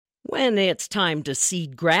When it's time to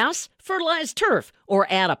seed grass, fertilize turf, or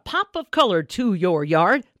add a pop of color to your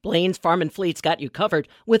yard, Blaine's Farm and Fleet's got you covered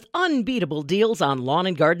with unbeatable deals on lawn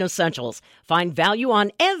and garden essentials. Find value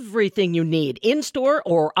on everything you need in-store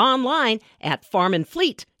or online at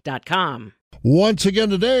farmandfleet.com. Once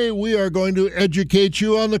again today, we are going to educate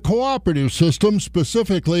you on the cooperative system,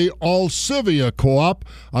 specifically Alcivia Co-op.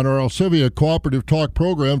 On our Alcivia Cooperative Talk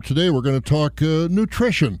program today, we're going to talk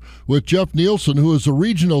nutrition with Jeff Nielsen, who is the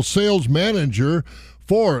Regional Sales Manager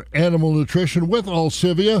for Animal Nutrition with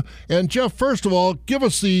Alcivia. And Jeff, first of all, give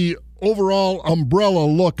us the overall umbrella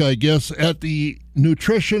look, I guess, at the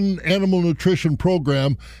animal nutrition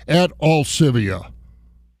program at Alcivia.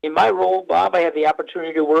 In my role, Bob, I have the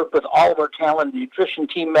opportunity to work with all of our talented nutrition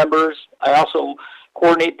team members. I also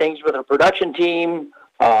coordinate things with our production team,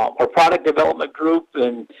 our product development group,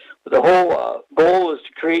 and the whole goal is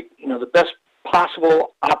to create, the best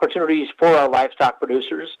possible opportunities for our livestock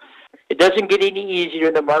producers. It doesn't get any easier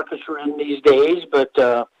in the markets we're in these days, but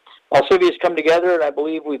Alcivia has come together, and I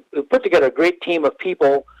believe we've put together a great team of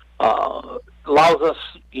people. Allows us,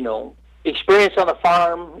 experience on the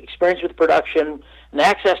farm, experience with production, and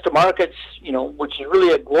access to markets, which is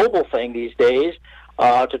really a global thing these days,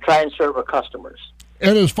 to try and serve our customers.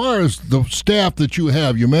 And as far as the staff that you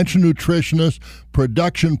have, you mentioned nutritionists,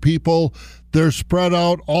 production people, they're spread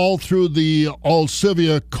out all through the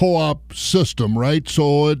Alcivia Co-op system, right?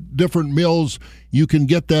 So at different mills, you can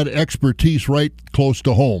get that expertise right close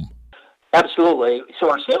to home. Absolutely. So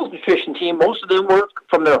our sales nutrition team, most of them work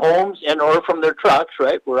from their homes and or from their trucks,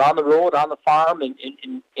 right? We're on the road, on the farm, and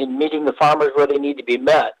meeting the farmers where they need to be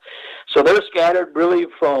met. So they're scattered really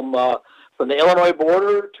from the Illinois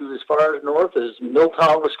border to as far as north as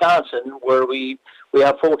Milltown, Wisconsin, where we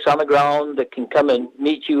have folks on the ground that can come and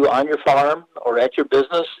meet you on your farm or at your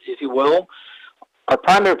business, if you will. Our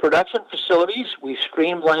primary production facilities, we've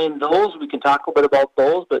streamlined those. We can talk a little bit about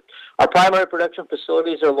those, but our primary production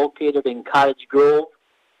facilities are located in Cottage Grove,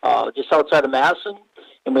 just outside of Madison,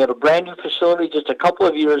 and we have a brand new facility just a couple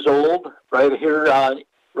of years old right here,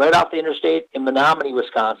 right off the interstate in Menominee,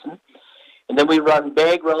 Wisconsin. And then we run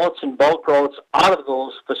bag routes and bulk routes out of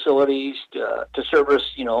those facilities to service,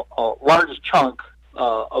 a large chunk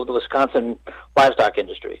of the Wisconsin livestock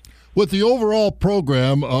industry. With the overall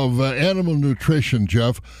program of animal nutrition,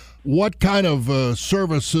 Jeff, what kind of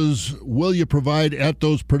services will you provide at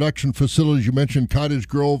those production facilities? You mentioned Cottage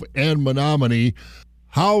Grove and Menominee.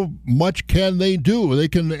 How much can they do? They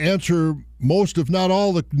can answer most, if not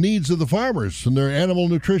all, the needs of the farmers and their animal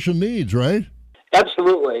nutrition needs, right?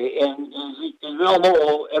 Absolutely. And as we all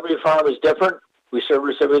know, every farm is different. We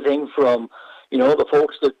service everything from, the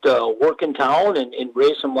folks that work in town and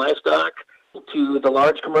raise some livestock to the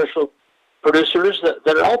large commercial producers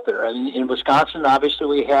that are out there. And in Wisconsin, obviously,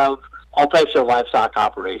 we have all types of livestock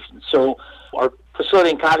operations. So our facility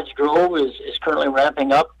in Cottage Grove is currently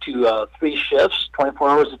ramping up to 3 shifts, 24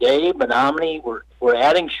 hours a day. Menominee, we're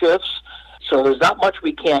adding shifts. So there's not much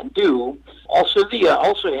we can't do. Alcivia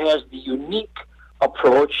also has the unique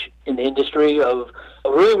approach in the industry of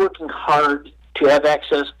really working hard to have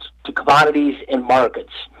access to commodities and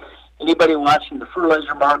markets. Anybody watching the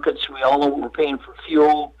fertilizer markets, we all know what we're paying for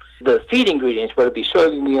fuel. The feed ingredients, whether it be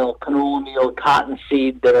soybean meal, canola meal,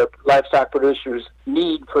 cottonseed, that our livestock producers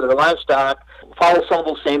need for their livestock, follow some of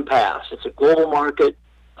those same paths. It's a global market.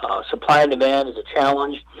 Supply and demand is a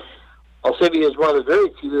challenge. Alcivia is one of the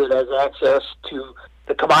very few that has access to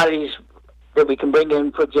the commodities that we can bring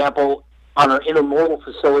in, for example, on our intermodal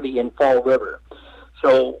facility in Fall River.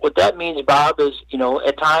 So what that means, Bob, is,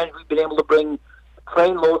 at times we've been able to bring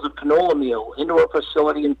train loads of canola meal into our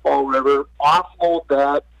facility in Fall River, offload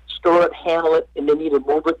that, store it, handle it, and then either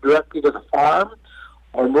move it directly to the farm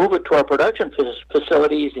or move it to our production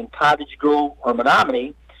facilities in Cottage Grove or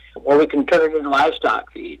Menominee, where we can turn it into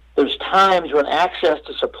livestock feed. There's times when access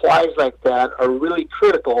to supplies like that are really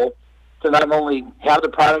critical to not only have the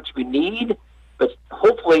products we need, but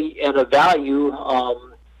hopefully at a value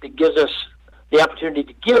that gives us the opportunity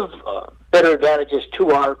to give better advantages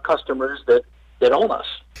to our customers that own us.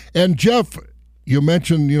 And Jeff, you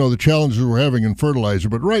mentioned, the challenges we're having in fertilizer,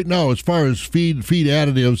 but right now, as far as feed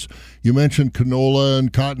additives, you mentioned canola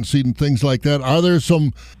and cottonseed and things like that. Are there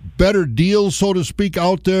some better deals, so to speak,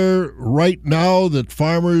 out there right now that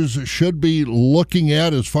farmers should be looking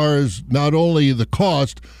at as far as not only the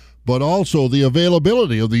cost, but also the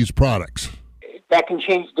availability of these products? That can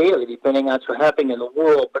change daily depending on what's happening in the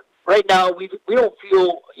world. But right now, we don't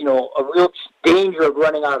feel, a real danger of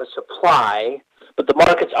running out of supply. But the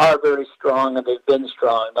markets are very strong, and they've been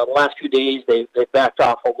strong. Now, the last few days, they've backed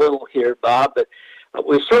off a little here, Bob, but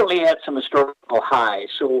we've certainly had some historical highs.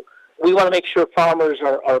 So we want to make sure farmers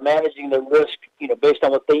are managing their risk, based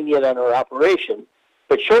on what they need on their operation.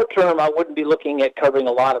 But short term, I wouldn't be looking at covering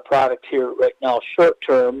a lot of product here right now. Short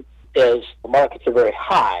term, as the markets are very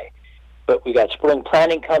high, but we got spring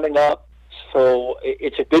planting coming up, so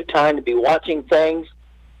it's a good time to be watching things.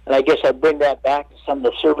 And I guess I bring that back to some of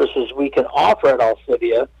the services we can offer at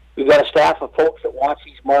Alcivia. We've got a staff of folks that watch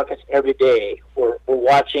these markets every day. We're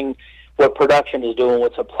watching what production is doing,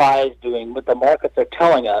 what supply is doing, what the markets are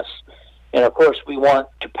telling us. And, of course, we want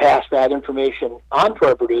to pass that information on to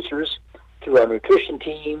our producers through our nutrition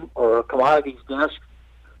team or our commodities desk,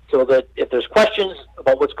 so that if there's questions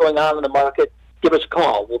about what's going on in the market, give us a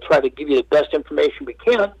call. We'll try to give you the best information we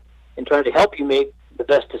can and try to help you make the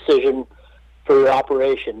best decision for your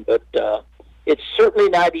operation. But it's certainly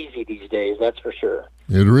not easy these days, that's for sure.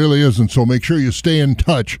 It really isn't, so make sure you stay in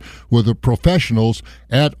touch with the professionals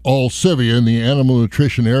at Alcivia in the animal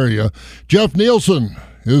nutrition area. Jeff Nielsen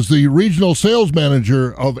is the Regional Sales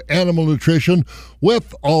Manager of Animal Nutrition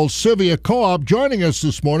with Alcivia Co-op, joining us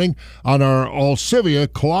this morning on our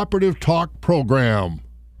Alcivia Cooperative Talk program.